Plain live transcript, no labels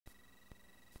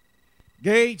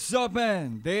Gates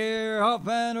open. They're off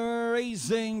and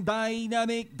racing.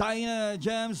 Dynamic Dyna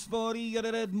jams 40.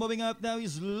 Moving up now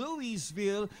is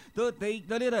Louiseville to take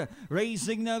the leader.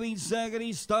 Racing now in second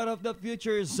is Star of the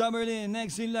Future. Summerlin.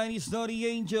 Next in line is Naughty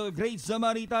Angel. Great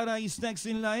Samaritana is next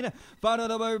in line.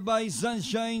 Followed over by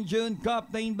Sunshine June.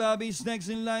 Captain Bob is next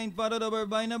in line. Followed over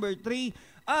by number 3.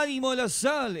 Animo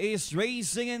Lasal is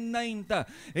racing in ninth.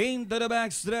 Into the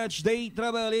backstretch, they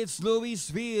travel. It's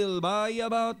Louiseville by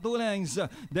about 2 lengths.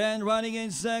 Then running in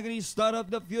second is Star of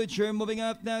the Future. Moving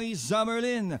up now is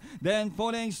Summerlin. Then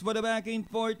 4 lengths for the back in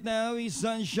fourth now is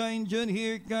Sunshine June.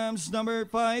 Here comes number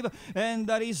 5. And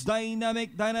that is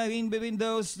Dynamic Dyna in between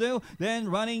those two. Then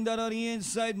running down on the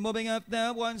inside. Moving up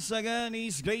now once again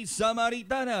is Great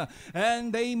Samaritana.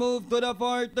 And they move to the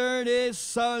far third.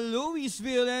 It's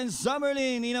Louiseville and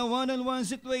Summerlin in a one-on-one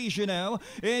situation now.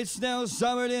 It's now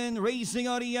Summerlin racing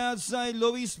on the outside.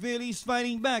 Louiseville is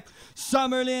fighting back.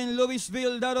 Summerlin,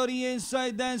 Louiseville down on the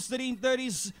inside. Then steering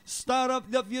 30s, Star of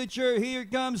the Future. Here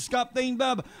comes Captain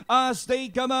Bob as they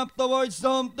come up towards the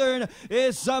home turn.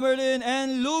 It's Summerlin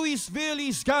and Louiseville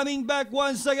is coming back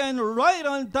once again right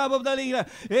on top of the lead.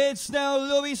 It's now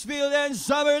Louiseville and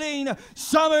Summerlin.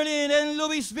 Summerlin and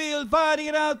Louiseville fighting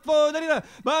it out for the lead.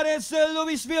 But it's still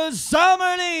Louiseville,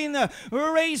 Summerlin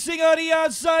racing on the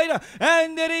outside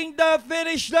and nearing the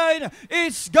finish line.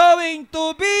 It's going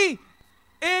to be,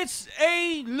 it's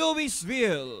a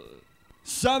Louiseville.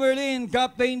 Summerlin,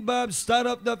 Captain Bob, Star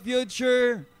of the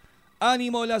Future,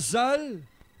 Animo Lasal.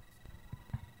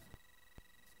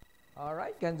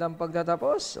 Alright, gandang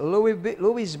pagtatapos.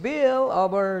 Louiseville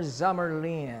over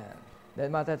Summerlin. Then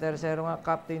matatersero nga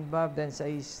Captain Bob, then sa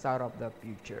Star of the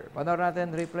Future. Panood natin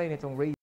replay nitong race.